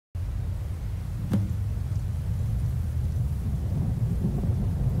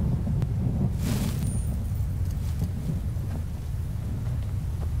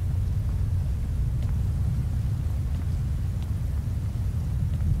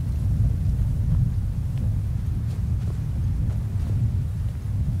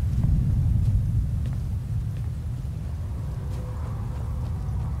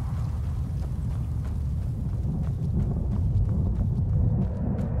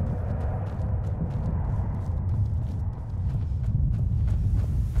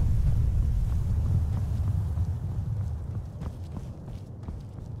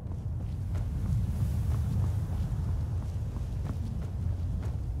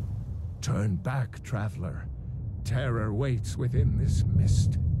Turn back, traveler. Terror waits within this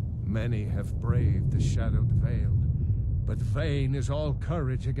mist. Many have braved the shadowed vale, but vain is all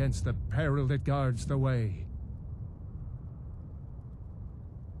courage against the peril that guards the way.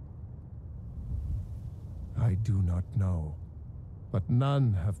 I do not know, but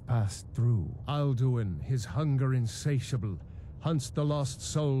none have passed through. Alduin, his hunger insatiable, hunts the lost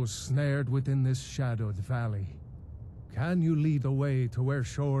souls snared within this shadowed valley. Can you lead the way to where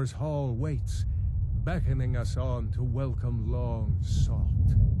Shore's Hall waits, beckoning us on to welcome long sought?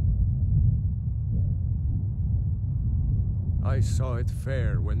 I saw it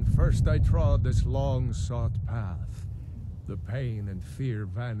fair when first I trod this long-sought path. The pain and fear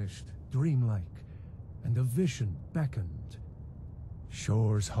vanished, dreamlike, and a vision beckoned.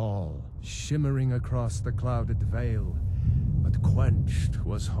 Shore's Hall, shimmering across the clouded vale, but quenched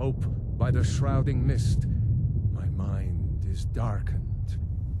was hope by the shrouding mist. My mind is darkened.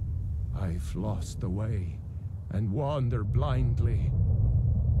 I've lost the way, and wander blindly.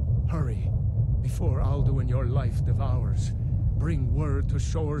 Hurry, before Alduin your life devours. Bring word to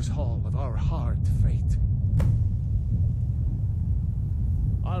Shore's Hall of our hard fate.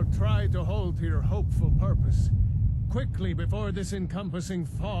 I'll try to hold to your hopeful purpose. Quickly, before this encompassing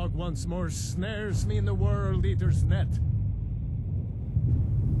fog once more snares me in the World Eater's net.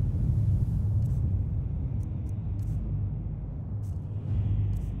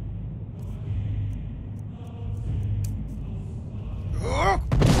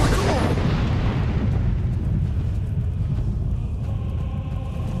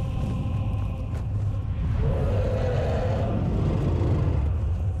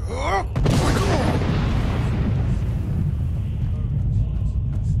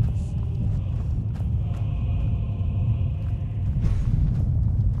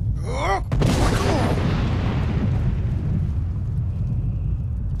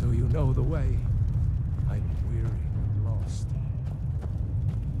 Know the way. I'm weary and lost.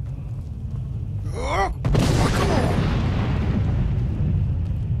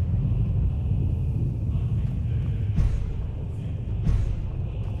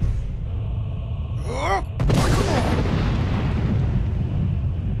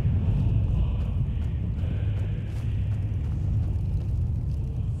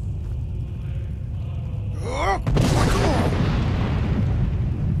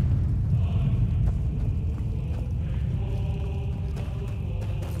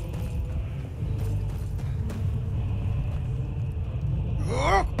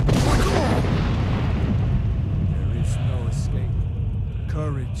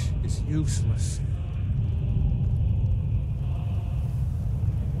 Courage is useless.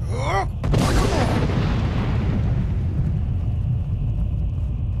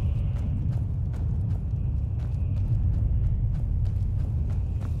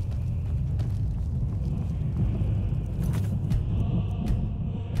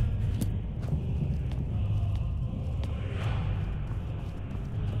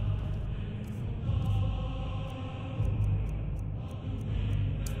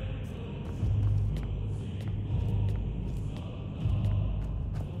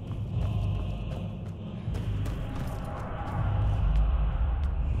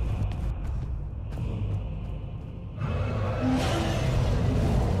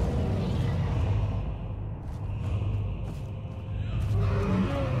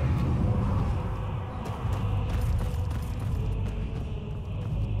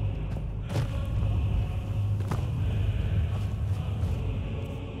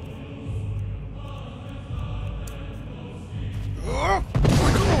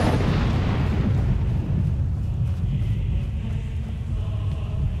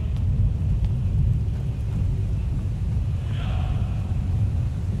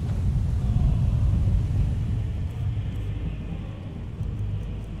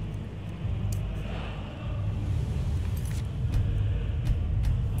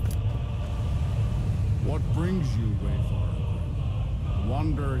 What brings you, wayfarer?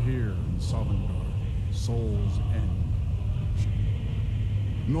 Wander here in Sovngarde, Soul's End.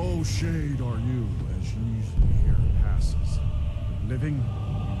 No shade are you, as usually here passes. Living,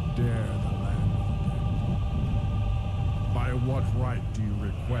 you dare the land of the dead. By what right do you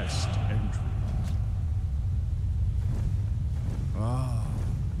request entry? Ah,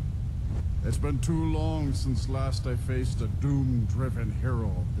 it's been too long since last I faced a doom-driven hero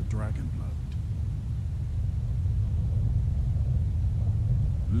of the Dragonblood.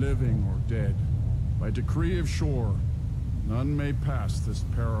 Living or dead, by decree of Shore, none may pass this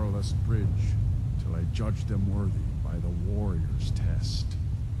perilous bridge till I judge them worthy by the warrior's test.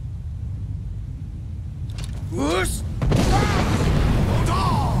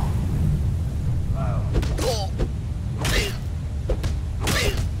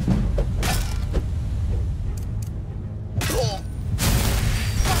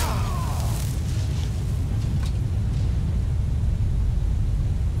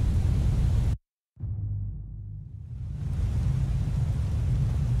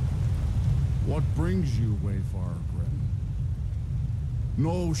 What brings you, Wayfarer Grim?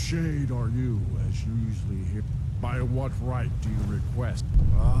 No shade are you, as usually here. By what right do you request?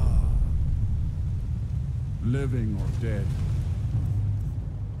 Ah. Living or dead?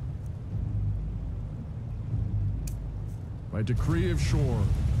 By decree of shore,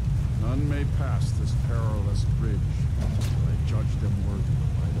 none may pass this perilous bridge. I judge them worthy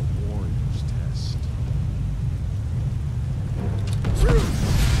by the warrior's test.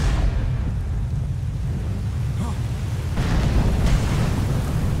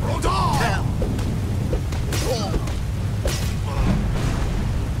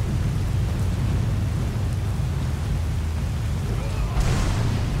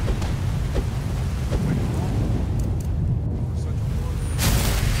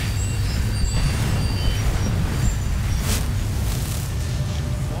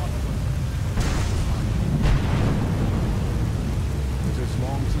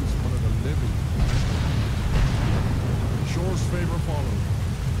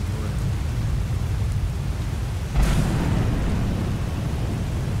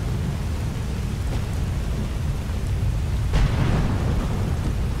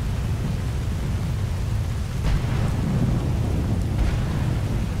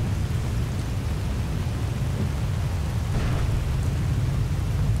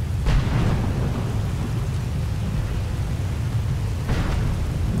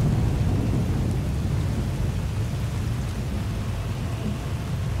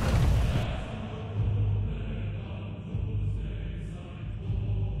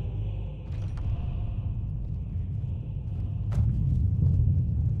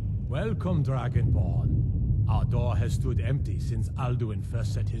 Welcome, dragonborn. Our door has stood empty since Alduin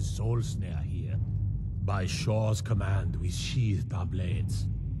first set his soul snare here. By Shaw's command, we sheathed our blades,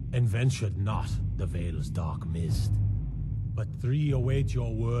 and ventured not the Vale's dark mist. But three await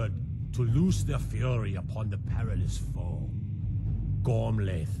your word to loose their fury upon the perilous foe.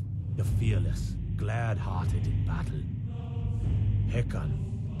 Gormlaith, the fearless, glad-hearted in battle.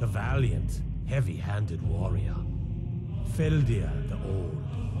 Hecon, the valiant, heavy-handed warrior. Feldir, the old,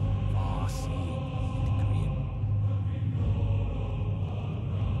 far-seeing and grim.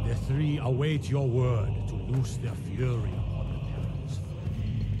 The three await your word to loose their fury upon the perilous foe.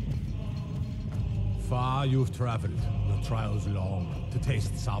 Far you've traveled, your trials long, to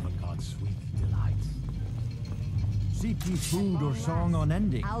taste Sovngarde's sweet delights. Seek ye food or song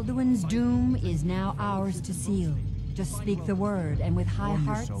unending. Alduin's doom is now ours to seal. Just speak the word, and with high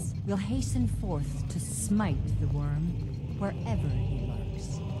hearts, we'll hasten forth to smite the worm wherever he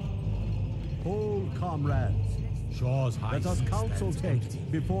lurks. Hold, comrades. Shaw's high Let us seas counsel stands take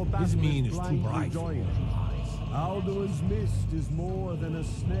empty. before battle His mien is too blindly bright for join. eyes. Alduin's mist is more than a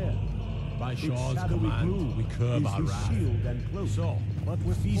snare. By Its Shaw's shadowy command, gloom we curb is our his wrath. shield and cloak. So, but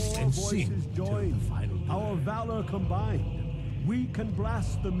with feast four and voices sing till joined, the final blow. our valor combined, we can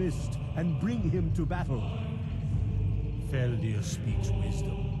blast the mist and bring him to battle. Feldir speaks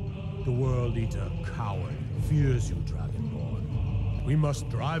wisdom. The World Eater, coward, fears you, Dragonborn. We must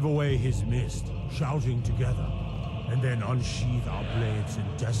drive away his mist, shouting together, and then unsheath our blades in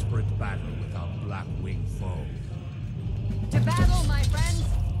desperate battle with our black-winged foe. To battle, my friends!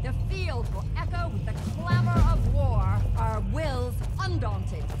 The field will echo with the clamor of war, our wills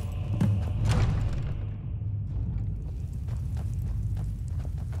undaunted.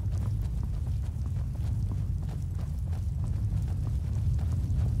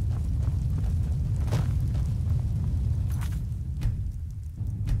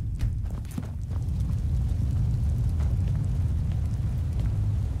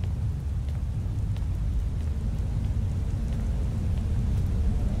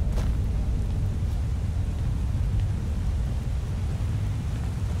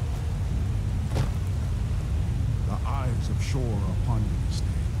 Shore upon you this day.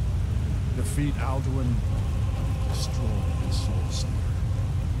 Defeat Alduin, destroy his soul snare.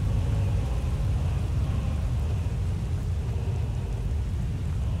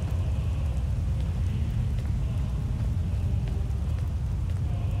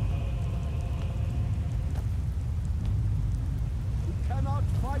 We cannot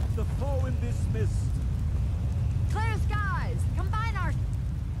fight the foe in this mist. Clear skies! Combine our...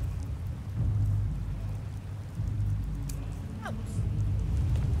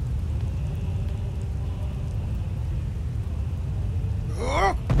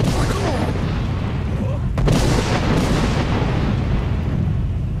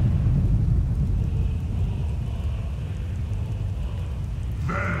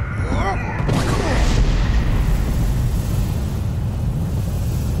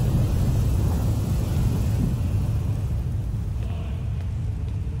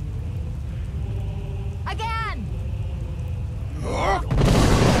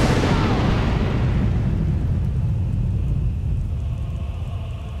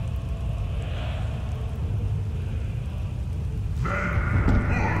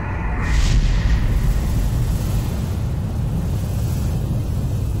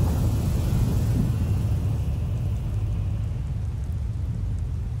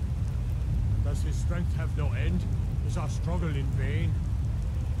 Does his strength have no end? Is our struggle in vain?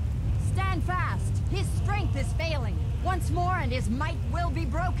 Stand fast! His strength is failing. Once more and his might will be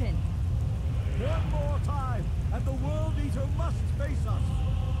broken. One more time, and the World Eater must face us.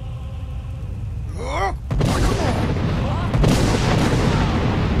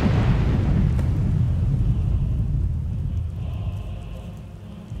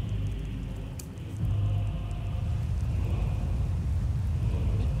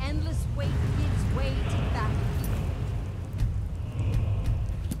 The endless wait gives way to battle.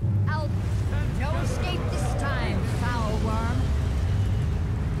 No escape this time, foul worm.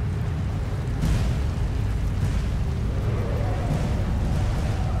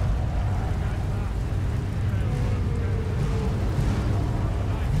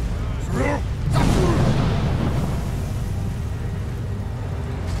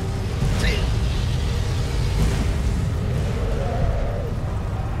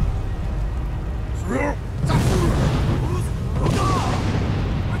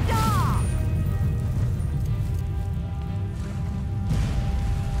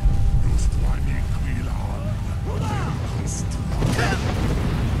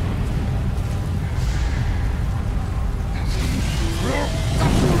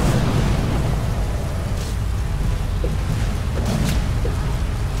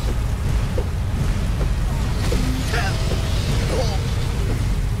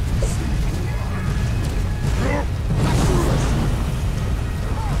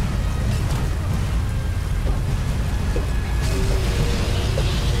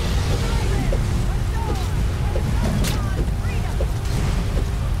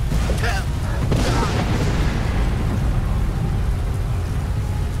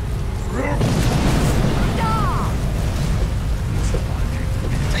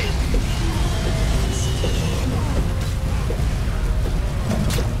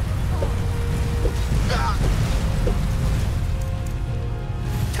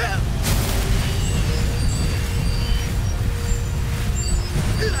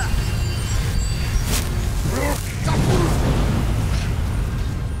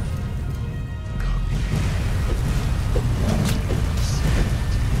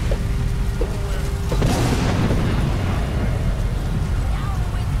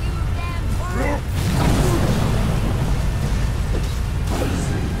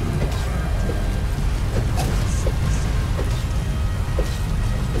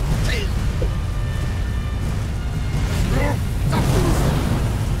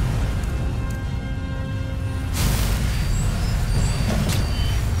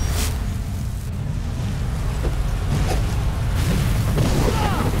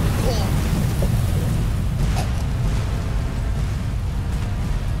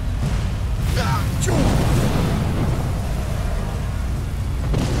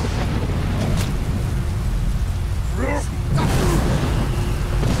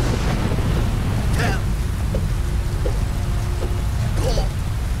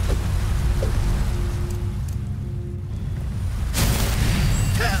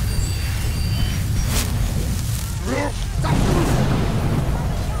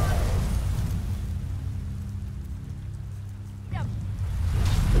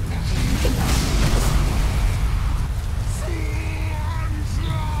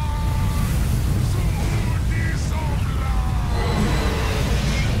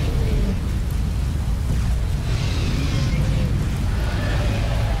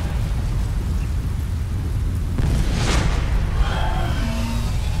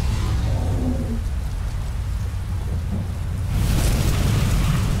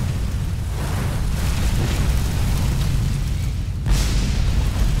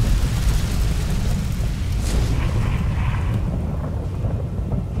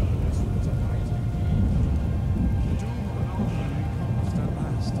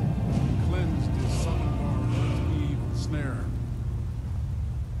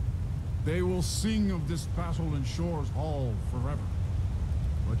 They will sing of this battle in Shore's Hall forever.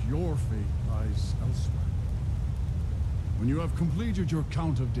 But your fate lies elsewhere. When you have completed your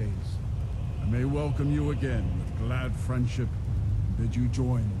count of days, I may welcome you again with glad friendship and bid you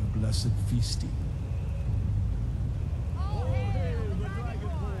join in the blessed feasting. Oh, hail the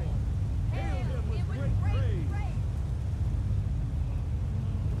dragonborn! Hail him with great praise!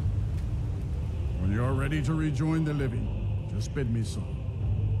 When you are ready to rejoin the living, just bid me so,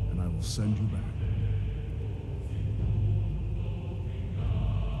 and I will send you back.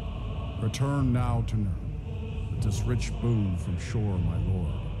 Return now to Nurn, with this rich boon from Shore, my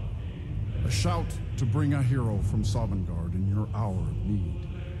lord. A shout to bring a hero from Sovngarde in your hour of need.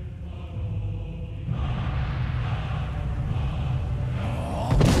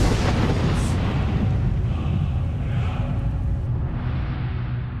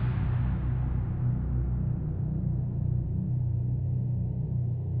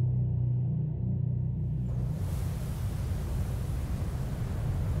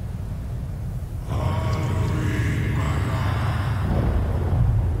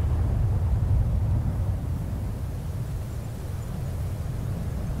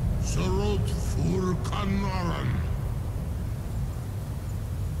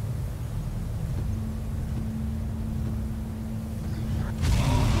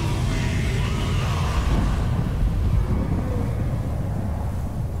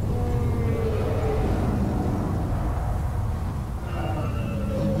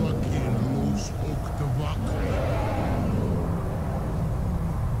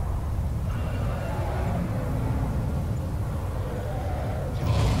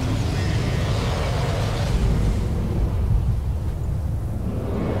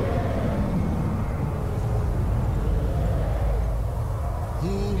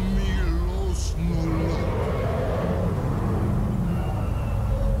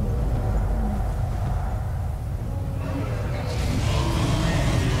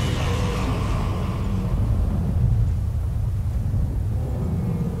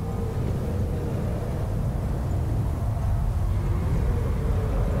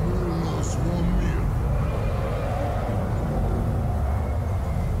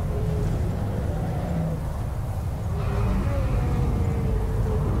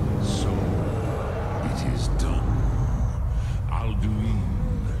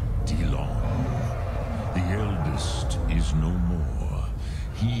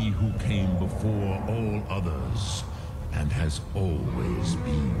 He who came before all others and has always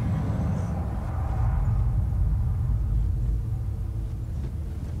been.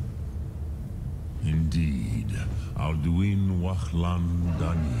 Indeed, Alduin Wachlan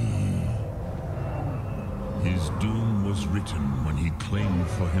Dani. His doom was written when he claimed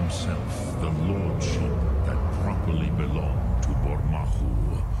for himself the lordship that properly belonged to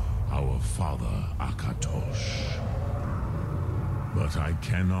Bormahu, our father Akatosh. But I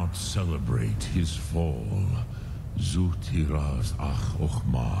cannot celebrate his fall. Zutiraz Ach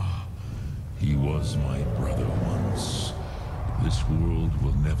Ochma. He was my brother once. This world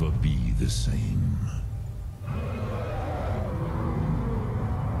will never be the same.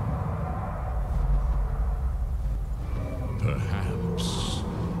 Perhaps.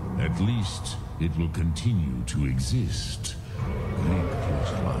 At least it will continue to exist.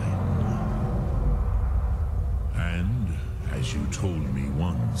 And, as you told me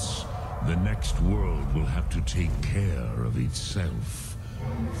once, the next world will have to take care of itself.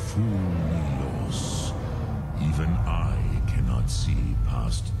 Funios. Even I cannot see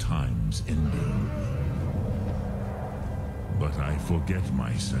past time's ending. But I forget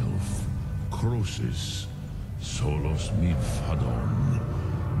myself. Crosis. Solos midfadon.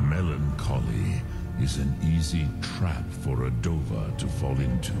 Melancholy is an easy trap for a Dova to fall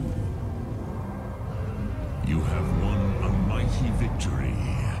into. You have won a mighty victory,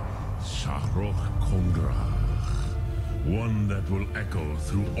 Shahroch Kongrach. One that will echo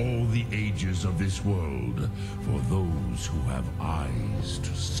through all the ages of this world for those who have eyes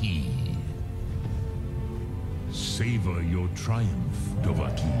to see. Savor your triumph,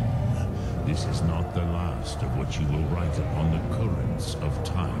 Dovahkiin. This is not the last of what you will write upon the currents of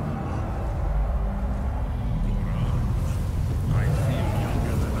time. Goran, I feel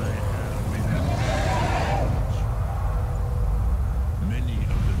younger than I am in age. Many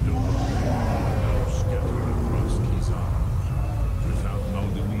of the Dovahkiin are now scattered across Kizar. Without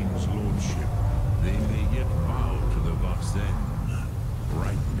Alduin's lordship, they may yet bow to the Vaxen,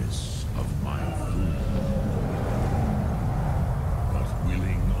 brightness of my food. But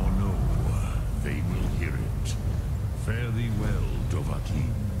willing or no, they will hear it. Fare thee well,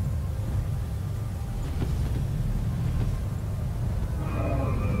 Dovahkiin.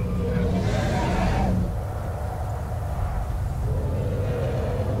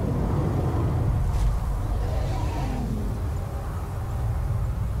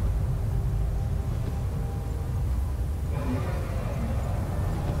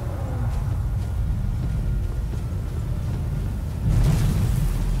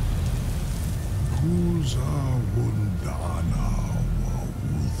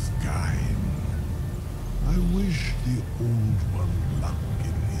 I wish the Old One luck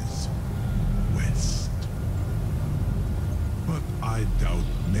in his quest. But I doubt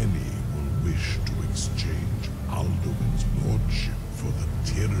many will wish to exchange Alduin's lordship for the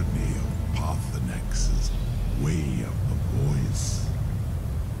tyranny of Parthenex's way of the voice.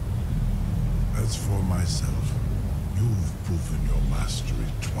 As for myself, you've proven your mastery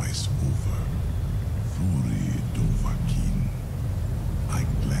twice over. Thuri Dovahkiin, I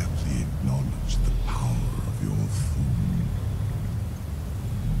gladly acknowledge the power of your Thun.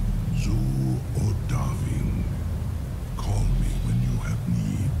 Zu Odaving, call me when you have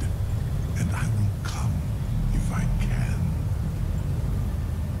need, and I will come if I can.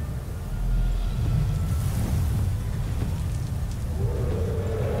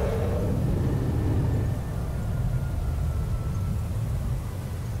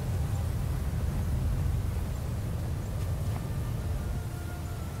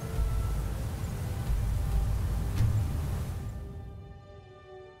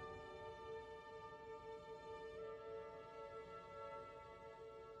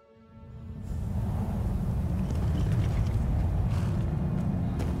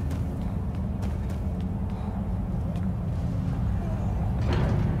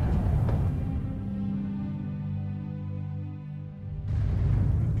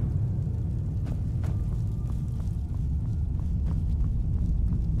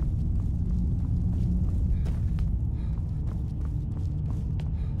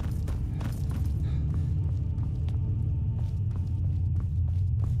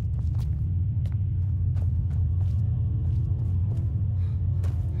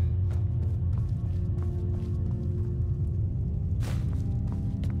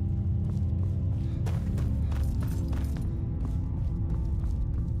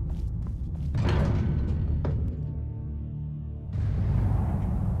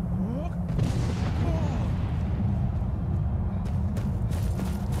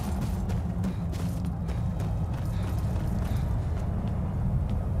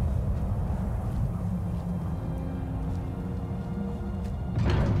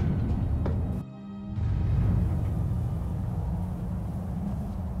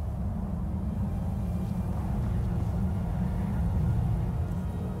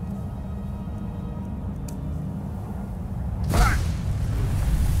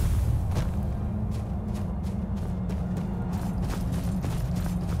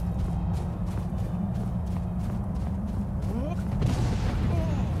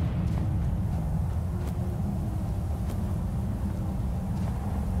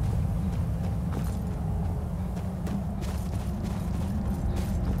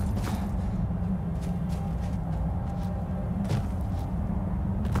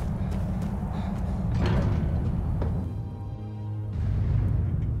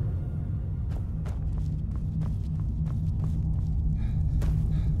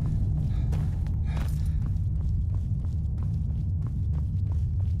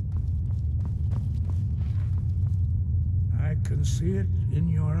 can see it in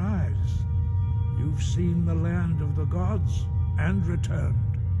your eyes. You've seen the land of the gods and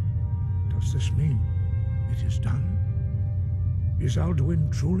returned. Does this mean it is done? Is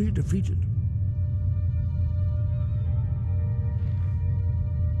Alduin truly defeated?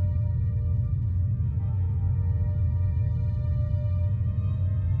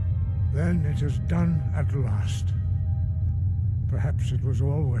 Then it is done at last. Perhaps it was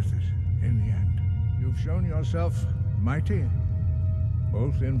all worth it in the end. You've shown yourself mighty,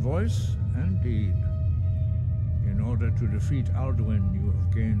 both in voice and deed. In order to defeat Alduin, you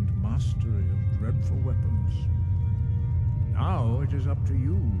have gained mastery of dreadful weapons. Now it is up to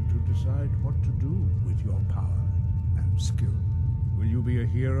you to decide what to do with your power and skill. Will you be a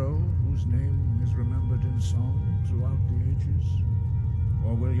hero whose name is remembered in song throughout the ages?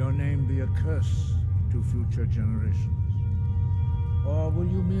 Or will your name be a curse to future generations? Or will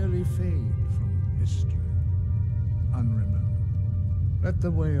you merely fade from history, unremembered? Let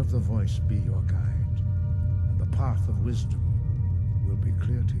the way of the voice be your guide, and the path of wisdom will be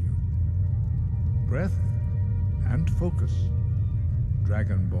clear to you. Breath and focus,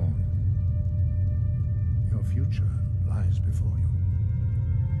 dragonborn. Your future lies before you.